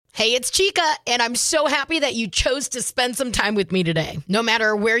Hey, it's Chica, and I'm so happy that you chose to spend some time with me today. No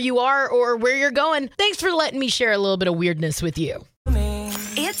matter where you are or where you're going, thanks for letting me share a little bit of weirdness with you.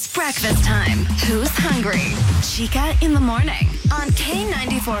 It's breakfast time. Who's hungry? Chica in the morning on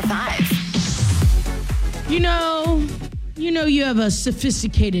K94.5. You know you have a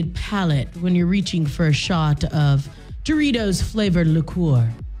sophisticated palate when you're reaching for a shot of Doritos flavored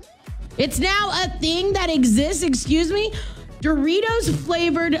liqueur. It's now a thing that exists, Doritos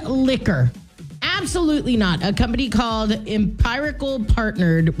flavored liquor. Absolutely not. A company called Empirical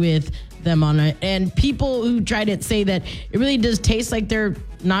partnered with them on it. And people who tried it say that it really does taste like their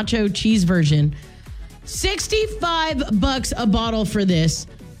nacho cheese version. $65 a bottle for this.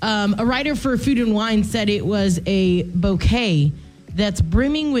 A writer for Food and Wine said it was a bouquet that's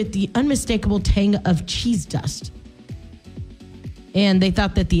brimming with the unmistakable tang of cheese dust. And they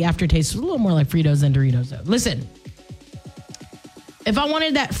thought that the aftertaste was a little more like Fritos than Doritos. Though. Listen, if I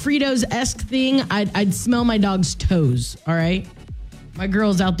wanted that Fritos-esque thing, I'd smell my dog's toes, all right? My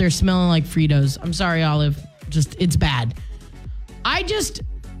girl's out there smelling like Fritos. I'm sorry, Olive. Just, it's bad. I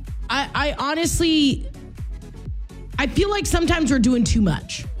honestly, I feel like sometimes we're doing too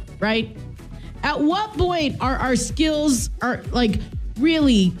much, right? At what point are our skills,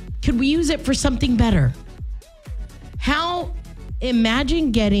 really, could we use it for something better?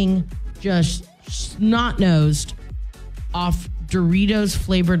 Imagine getting just snot-nosed off Doritos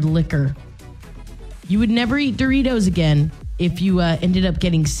flavored liquor. You would never eat Doritos again if you ended up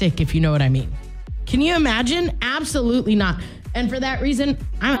getting sick, if you know what I mean. Can you imagine? Absolutely not. And for that reason,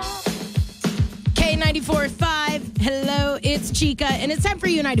 I'm K94.5. Hello, it's Chica, and it's time for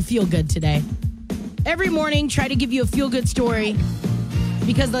you and I to feel good today. Every morning, try to give you a feel-good story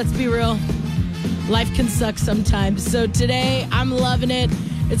because let's be real, life can suck sometimes. So today, I'm loving it.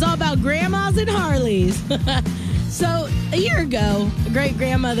 It's all about grandmas and Harleys. So a year ago, a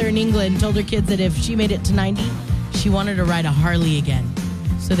great-grandmother in England told her kids that if she made it to 90, she wanted to ride a Harley again.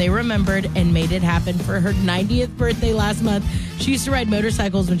 So they remembered and made it happen for her 90th birthday last month. She used to ride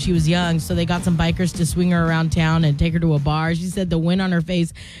motorcycles when she was young, so they got some bikers to swing her around town and take her to a bar. She said the win on her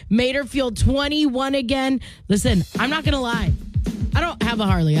face made her feel 21 again. Listen, I'm not going to lie. I don't have a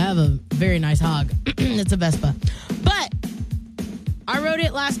Harley. I have a very nice hog. It's a Vespa. But I rode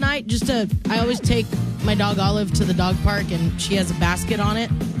it last night I always take my dog Olive to the dog park and she has a basket on it.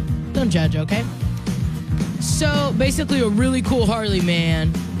 Don't judge, okay? So basically a really cool Harley,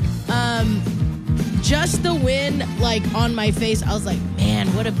 man. Just the wind on my face, I was like, man,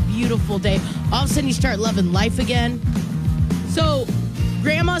 what a beautiful day. All of a sudden you start loving life again. So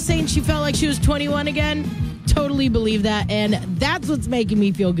grandma saying she felt like she was 21 again, totally believe that. And that's what's making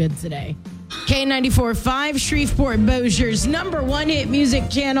me feel good today. K94.5, Shreveport-Bossier's #1 hit music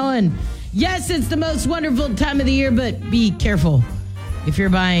channel. And yes, it's the most wonderful time of the year, but be careful if you're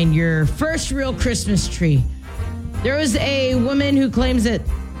buying your first real Christmas tree. There was a woman who claims that,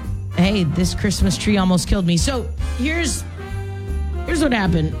 hey, this Christmas tree almost killed me. So here's what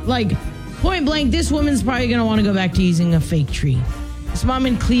happened. Point blank, this woman's probably going to want to go back to using a fake tree. This mom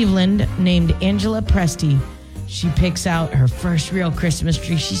in Cleveland named Angela Presti, she picks out her first real Christmas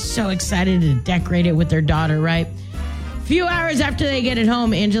tree. She's so excited to decorate it with her daughter, right? A few hours after they get it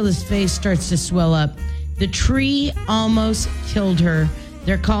home, Angela's face starts to swell up. The tree almost killed her.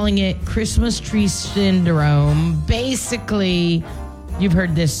 They're calling it Christmas tree syndrome. Basically, you've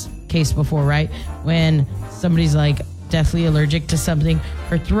heard this case before, right? When somebody's deathly allergic to something,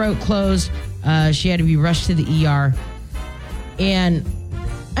 her throat closed, she had to be rushed to the ER. And,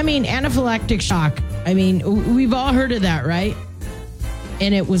 anaphylactic shock. We've all heard of that, right?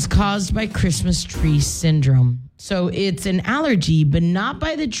 And it was caused by Christmas tree syndrome. So it's an allergy, but not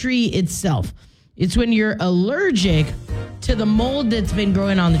by the tree itself. It's when you're allergic to the mold that's been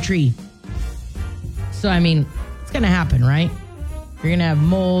growing on the tree. So, it's going to happen, right? You're going to have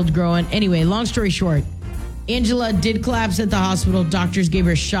mold growing. Anyway, long story short, Angela did collapse at the hospital. Doctors gave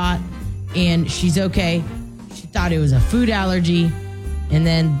her a shot, and she's okay. She thought it was a food allergy, and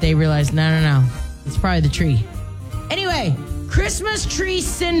then they realized, no, it's probably the tree. Anyway, Christmas tree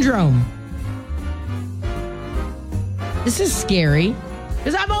syndrome. This is scary,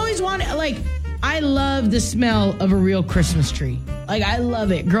 because I've always wanted, I love the smell of a real Christmas tree. I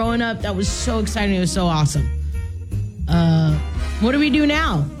love it. Growing up, that was so exciting. It was so awesome. What do we do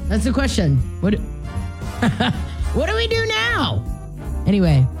now? That's the question. What do we do now?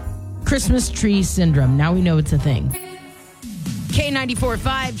 Anyway, Christmas tree syndrome. Now we know it's a thing.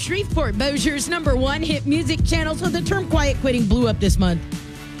 K94.5, Shreveport-Bossier's #1 hit music channel. So the term quiet quitting blew up this month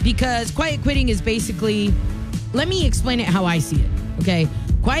because quiet quitting is basically, let me explain it how I see it, okay?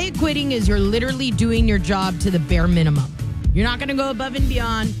 Quiet quitting is you're literally doing your job to the bare minimum. You're not going to go above and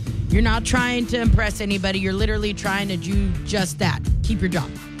beyond. You're not trying to impress anybody. You're literally trying to do just that. Keep your job.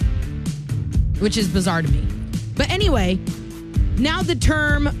 Which is bizarre to me. But anyway, now the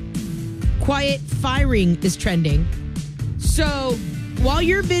term quiet firing is trending. So while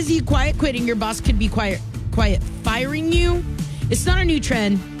you're busy quiet quitting, your boss could be quiet firing you. It's not a new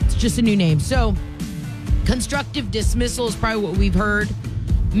trend. It's just a new name. So constructive dismissal is probably what we've heard.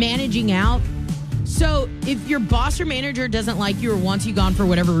 Managing out. So if your boss or manager doesn't like you or wants you gone for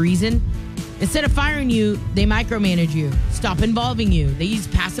whatever reason, instead of firing you, they micromanage you, stop involving you. They use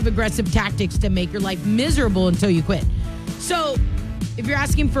passive-aggressive tactics to make your life miserable until you quit. So if you're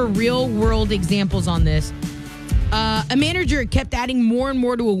asking for real-world examples on this, a manager kept adding more and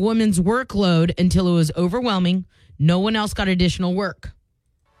more to a woman's workload until it was overwhelming. No one else got additional work.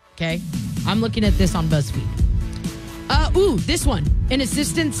 Okay? I'm looking at this on BuzzFeed. This one. An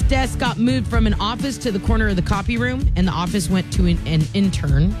assistant's desk got moved from an office to the corner of the copy room, and the office went to an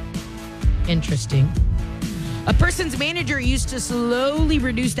intern. Interesting. A person's manager used to slowly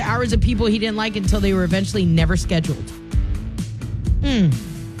reduce the hours of people he didn't like until they were eventually never scheduled.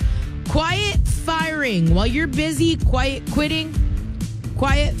 Quiet firing. While you're busy quiet quitting,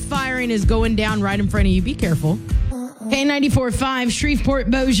 quiet firing is going down right in front of you. Be careful. K94.5,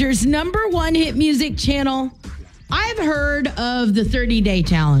 Shreveport-Bossier's number one hit music channel. I've heard of the 30-day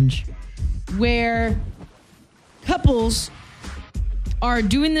challenge where couples are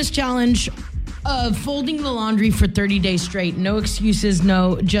doing this challenge of folding the laundry for 30 days straight. No excuses,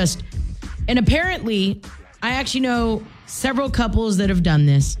 and apparently, I actually know several couples that have done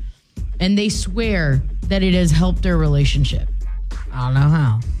this, and they swear that it has helped their relationship. I don't know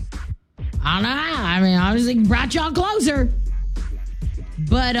how. I mean, obviously brought y'all closer.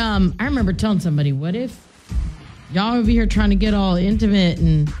 But I remember telling somebody, what if y'all over here trying to get all intimate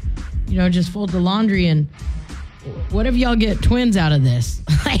and, just fold the laundry, and what if y'all get twins out of this?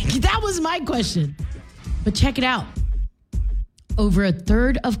 Like, that was my question. But check it out. Over a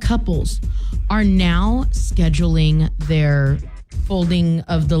third of couples are now scheduling their folding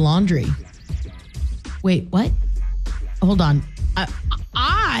of the laundry. Wait, what? Hold on.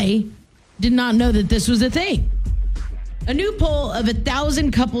 I did not know that this was a thing. A new poll of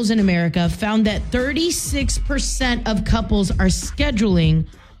 1,000 couples in America found that 36% of couples are scheduling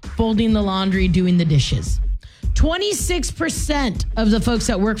folding the laundry, doing the dishes. 26% of the folks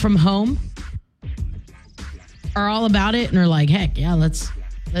that work from home are all about it and are like, heck yeah, let's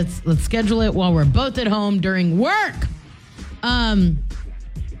schedule it while we're both at home during work.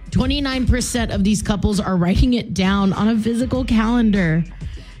 29% of these couples are writing it down on a physical calendar.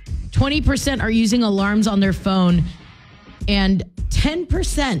 20% are using alarms on their phone, and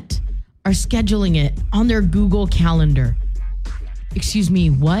 10% are scheduling it on their Google Calendar. Excuse me,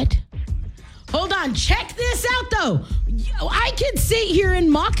 what? Hold on, check this out, though. I could sit here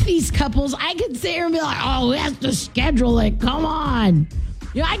and mock these couples. I could sit here and be like, oh, we have to schedule it. Come on.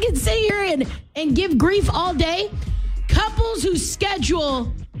 I could sit here and give grief all day. Couples who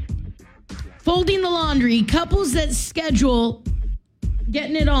schedule folding the laundry, couples that schedule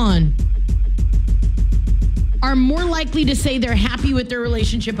getting it on, are more likely to say they're happy with their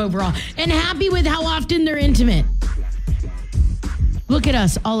relationship overall and happy with how often they're intimate. Look at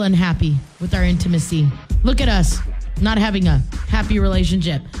us, all unhappy with our intimacy. Look at us not having a happy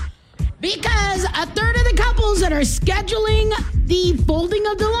relationship. Because a third of the couples that are scheduling the folding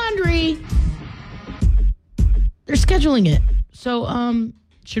of the laundry, they're scheduling it. So,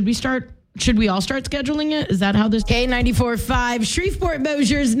 should we all start scheduling it? Is that how this... K94.5,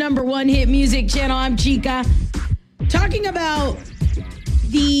 Shreveport-Bossier's number one hit music channel. I'm Chica. Talking about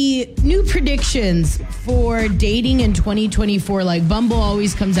the new predictions for dating in 2024. Like, Bumble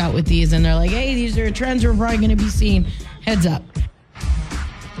always comes out with these, and they're like, hey, these are trends we're probably going to be seeing. Heads up.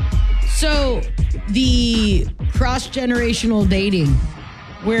 So, the cross-generational dating,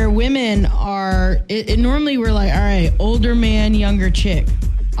 where women are... normally, we're like, all right, older man, younger chick.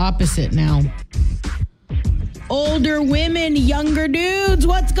 Opposite now. Older women, younger dudes,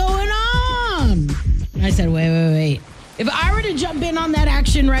 what's going on? I said, wait. If I were to jump in on that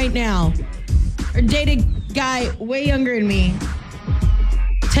action right now, or date a guy way younger than me,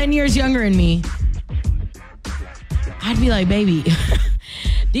 10 years younger than me, I'd be like, baby,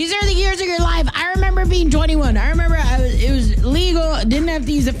 these are the years of your life. I remember being 21. I remember it was legal. Didn't have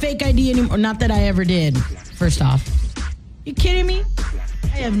to use a fake ID anymore. Not that I ever did, first off. You kidding me?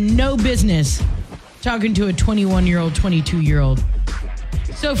 I have no business talking to a 21-year-old, 22-year-old.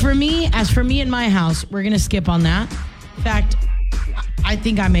 So for me in my house, we're going to skip on that. In fact, I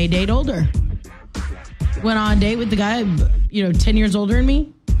think I may date older. Went on a date with the guy, 10 years older than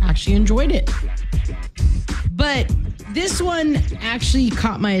me. Actually enjoyed it. But this one actually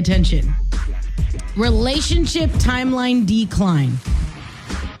caught my attention. Relationship timeline decline.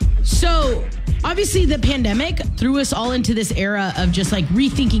 So, obviously, the pandemic threw us all into this era of just like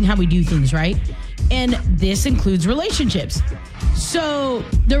rethinking how we do things, right? And this includes relationships. So,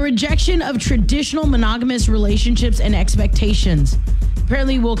 the rejection of traditional monogamous relationships and expectations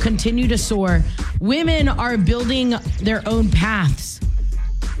apparently will continue to soar. Women are building their own paths.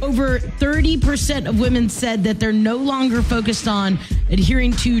 Over 30% of women said that they're no longer focused on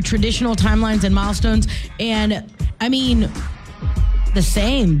adhering to traditional timelines and milestones. And I mean, the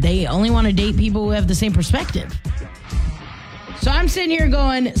same. They only want to date people who have the same perspective. So I'm sitting here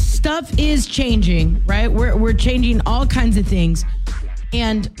going, stuff is changing, right? We're changing all kinds of things.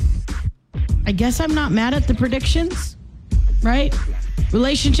 And I guess I'm not mad at the predictions, right?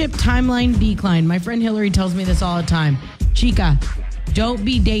 Relationship timeline decline. My friend Hillary tells me this all the time. Chica, don't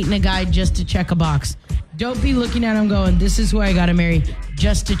be dating a guy just to check a box. Don't be looking at him going, this is who I got to marry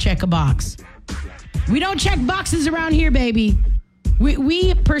just to check a box. We don't check boxes around here, baby.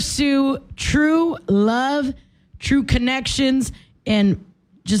 We pursue true love, true connections, and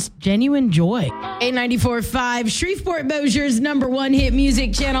just genuine joy. 894.5, Shreveport-Bossier's #1 hit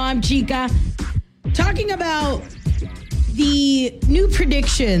music channel. I'm Chica. Talking about the new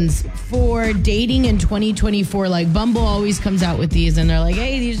predictions for dating in 2024. Like Bumble always comes out with these and they're like,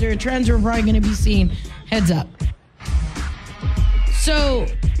 hey, these are trends we're probably going to be seeing. Heads up. So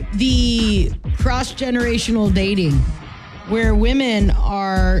the cross-generational dating where women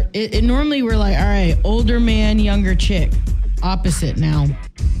are, normally we're like, all right, older man, younger chick. Opposite now.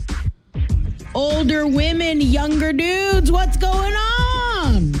 Older women, younger dudes. What's going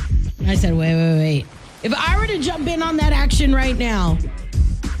on? I said, wait. If I were to jump in on that action right now,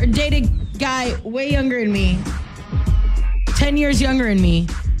 or date a guy way younger than me, 10 years younger than me,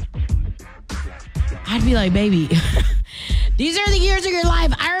 I'd be like, baby, these are the years of your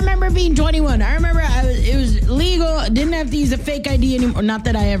life. I remember being 21. I remember it was legal. Didn't have to use a fake ID anymore. Not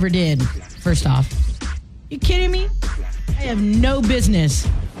that I ever did, first off. You kidding me? I have no business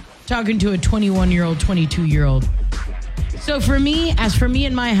talking to a 21-year-old, 22-year-old. So for me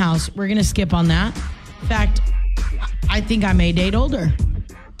in my house, we're going to skip on that. In fact, I think I may date older.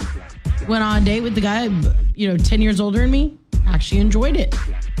 Went on a date with the guy, 10 years older than me. Actually enjoyed it.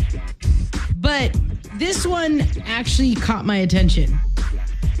 But this one actually caught my attention.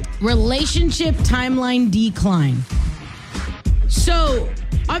 Relationship timeline decline. So,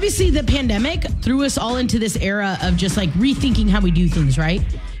 obviously, the pandemic threw us all into this era of just like rethinking how we do things, right?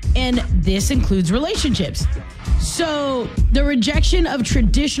 And this includes relationships. So, the rejection of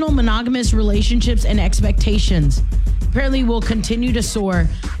traditional monogamous relationships and expectations apparently will continue to soar.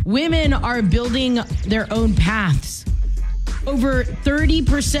 Women are building their own paths. Over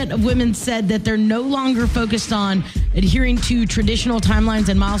 30% of women said that they're no longer focused on adhering to traditional timelines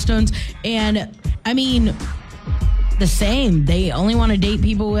and milestones. And I mean, the same. They only want to date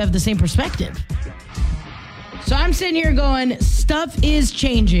people who have the same perspective. So I'm sitting here going, stuff is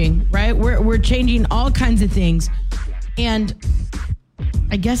changing, right? We're changing all kinds of things. And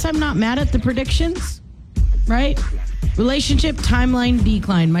I guess I'm not mad at the predictions, right? Relationship timeline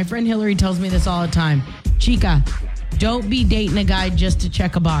decline. My friend Hillary tells me this all the time. Chica, don't be dating a guy just to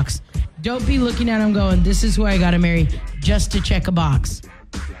check a box. Don't be looking at him going, this is who I got to marry just to check a box.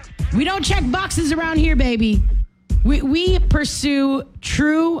 We don't check boxes around here, baby. We pursue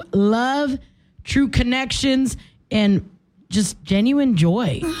true love, true connections, and just genuine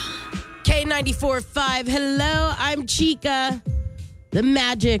joy. K94.5, hello, I'm Chica. The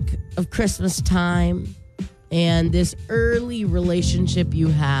magic of Christmas time and this early relationship you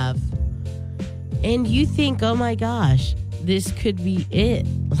have. And you think, oh my gosh, this could be it.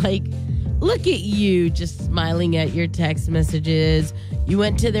 Like, look at you just smiling at your text messages. You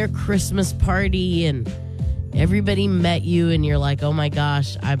went to their Christmas party and everybody met you and you're like, oh my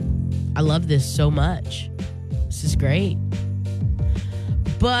gosh, I love this so much. This is great.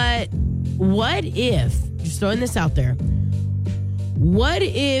 But what if, just throwing this out there, what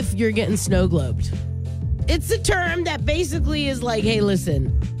if you're getting snow globed? It's a term that basically is like, hey,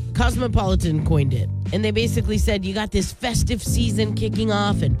 listen, Cosmopolitan coined it. And they basically said, you got this festive season kicking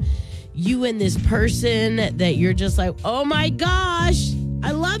off and you and this person that you're just like, oh my gosh,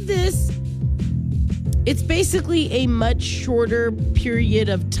 I love this. It's basically a much shorter period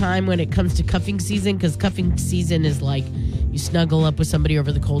of time when it comes to cuffing season, because cuffing season is like you snuggle up with somebody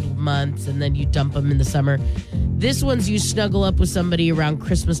over the cold months and then you dump them in the summer. This one's you snuggle up with somebody around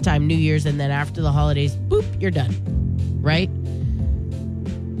Christmas time, New Year's, and then after the holidays, boop, you're done, right?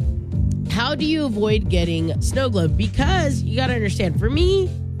 How do you avoid getting snow globed? Because you got to understand, for me,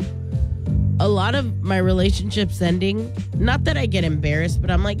 a lot of my relationships ending, not that I get embarrassed, but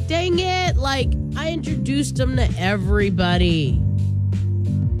I'm like, dang it, like I introduced them to everybody.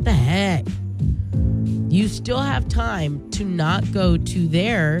 What the heck? You still have time to not go to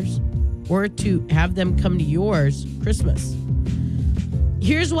theirs or to have them come to yours Christmas.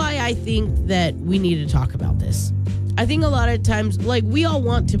 Here's why I think that we need to talk about this. I think a lot of times, like, we all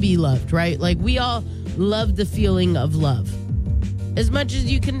want to be loved, right? Like, we all love the feeling of love. As much as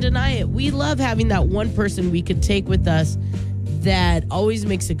you can deny it, we love having that one person we could take with us that always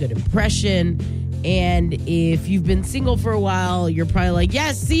makes a good impression. And if you've been single for a while, you're probably like,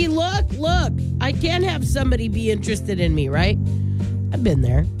 yes, see, look, I can have somebody be interested in me, right? I've been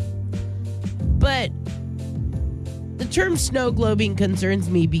there. But the term snow globing concerns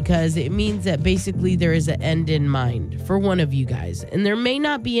me because it means that basically there is an end in mind for one of you guys. And there may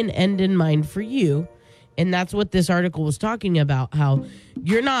not be an end in mind for you. And that's what this article was talking about, how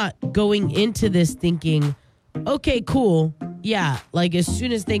you're not going into this thinking, okay, cool. Yeah, like as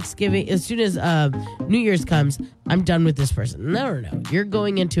soon as New Year's comes, I'm done with this person. No. You're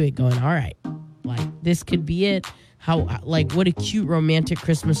going into it going, all right, like this could be it. What a cute romantic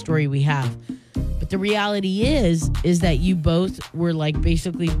Christmas story we have. But the reality is that you both were like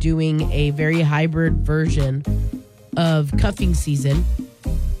basically doing a very hybrid version of cuffing season.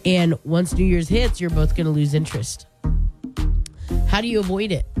 And once New Year's hits, you're both going to lose interest. How do you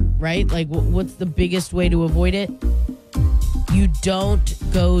avoid it, right? Like, what's the biggest way to avoid it? You don't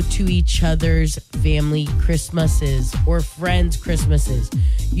go to each other's family Christmases or friends' Christmases.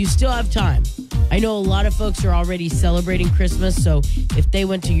 You still have time. I know a lot of folks are already celebrating Christmas, so if they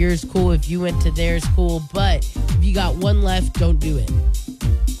went to yours, cool. If you went to theirs, cool. But if you got one left, don't do it.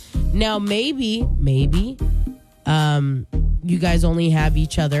 Now, maybe, you guys only have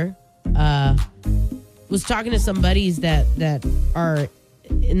each other. Was talking to some buddies that are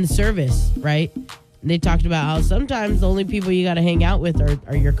in the service, right? And they talked about how sometimes the only people you got to hang out with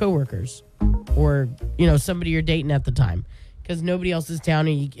are your coworkers or, somebody you're dating at the time because nobody else is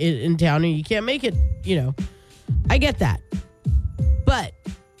in town and you can't make it, I get that. But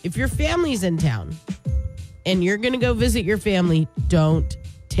if your family's in town and you're going to go visit your family, don't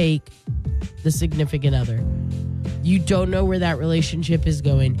take the significant other. You don't know where that relationship is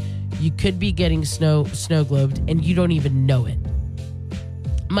going. You could be getting snow globed and you don't even know it.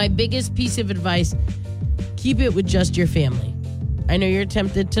 My biggest piece of advice, keep it with just your family. I know you're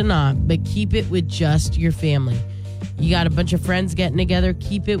tempted to not, but keep it with just your family. You got a bunch of friends getting together,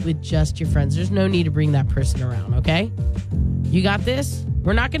 keep it with just your friends. There's no need to bring that person around, okay? You got this?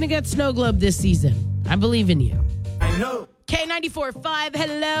 We're not going to get snow globed this season. I believe in you. I know. K94.5,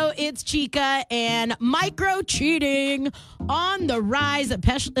 hello, it's Chica, and micro cheating on the rise,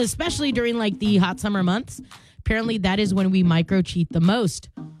 especially during like the hot summer months. Apparently, that is when we micro cheat the most.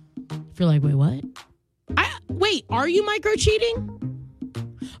 If you're like, wait, what? Wait, are you micro cheating?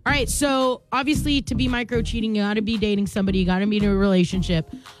 All right, so obviously to be micro cheating, you got to be dating somebody, you got to be in a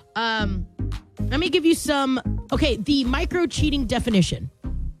relationship. Let me give you the micro cheating definition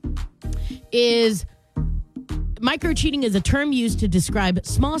is micro cheating is a term used to describe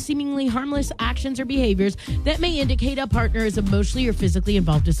small, seemingly harmless actions or behaviors that may indicate a partner is emotionally or physically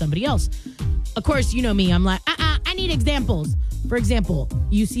involved with somebody else. Of course, you know me. I'm like, I need examples. For example,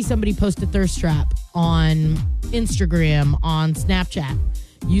 you see somebody post a thirst trap on Instagram, on Snapchat.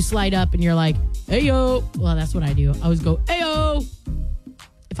 You slide up and you're like, hey, yo. Well, that's what I do. I always go, hey, yo.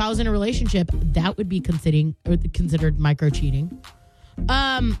 If I was in a relationship, that would be considered micro cheating.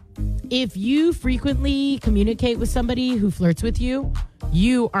 If you frequently communicate with somebody who flirts with you,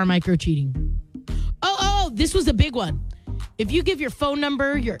 you are micro cheating. Oh, this was a big one. If you give your phone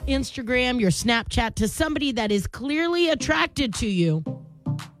number, your Instagram, your Snapchat to somebody that is clearly attracted to you,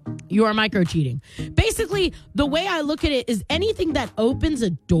 you are micro cheating. Basically, the way I look at it is anything that opens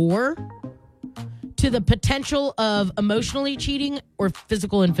a door to the potential of emotionally cheating or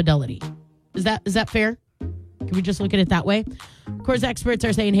physical infidelity. Is that fair? Can we just look at it that way? Of course, experts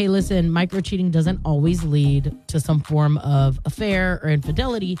are saying, hey, listen, micro cheating doesn't always lead to some form of affair or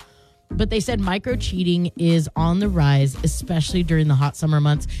infidelity. But they said micro cheating is on the rise, especially during the hot summer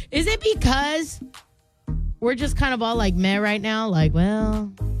months. Is it because we're just kind of all like meh right now? Like,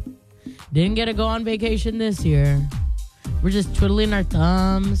 well, didn't get to go on vacation this year. We're just twiddling our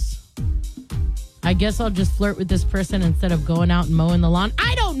thumbs. I guess I'll just flirt with this person instead of going out and mowing the lawn.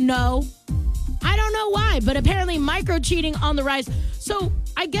 I don't know why, but apparently micro cheating on the rise. So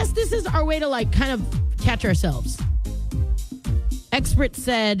I guess this is our way to like kind of catch ourselves. Experts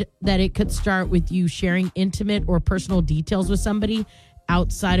said that it could start with you sharing intimate or personal details with somebody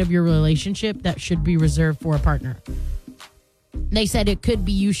outside of your relationship that should be reserved for a partner. They said it could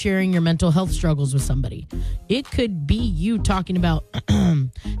be you sharing your mental health struggles with somebody. It could be you talking about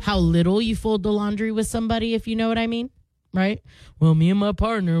how little you fold the laundry with somebody, if you know what I mean, right? Well, me and my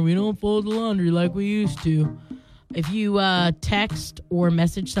partner, we don't fold the laundry like we used to. If you text or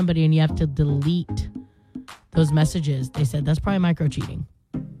message somebody and you have to delete those messages, they said that's probably micro cheating.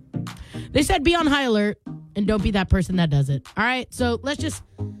 They said be on high alert and don't be that person that does it. All right, so let's just...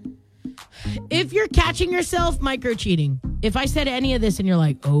 If you're catching yourself micro cheating, if I said any of this and you're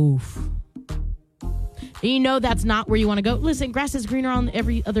like, oh, and you know that's not where you want to go, listen, grass is greener on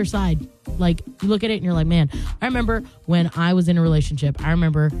every other side. Like, you look at it and you're like, man, I remember when I was in a relationship, I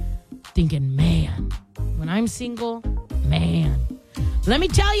remember thinking, man, when I'm single, man, let me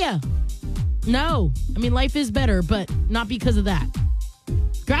tell you, no. I mean, life is better, but not because of that.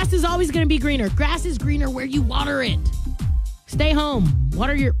 Grass is always going to be greener. Grass is greener where you water it. Stay home.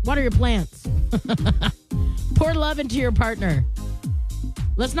 Water your plants. Pour love into your partner.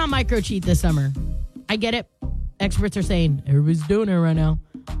 Let's not micro cheat this summer. I get it. Experts are saying everybody's doing it right now.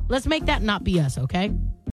 Let's make that not be us, okay?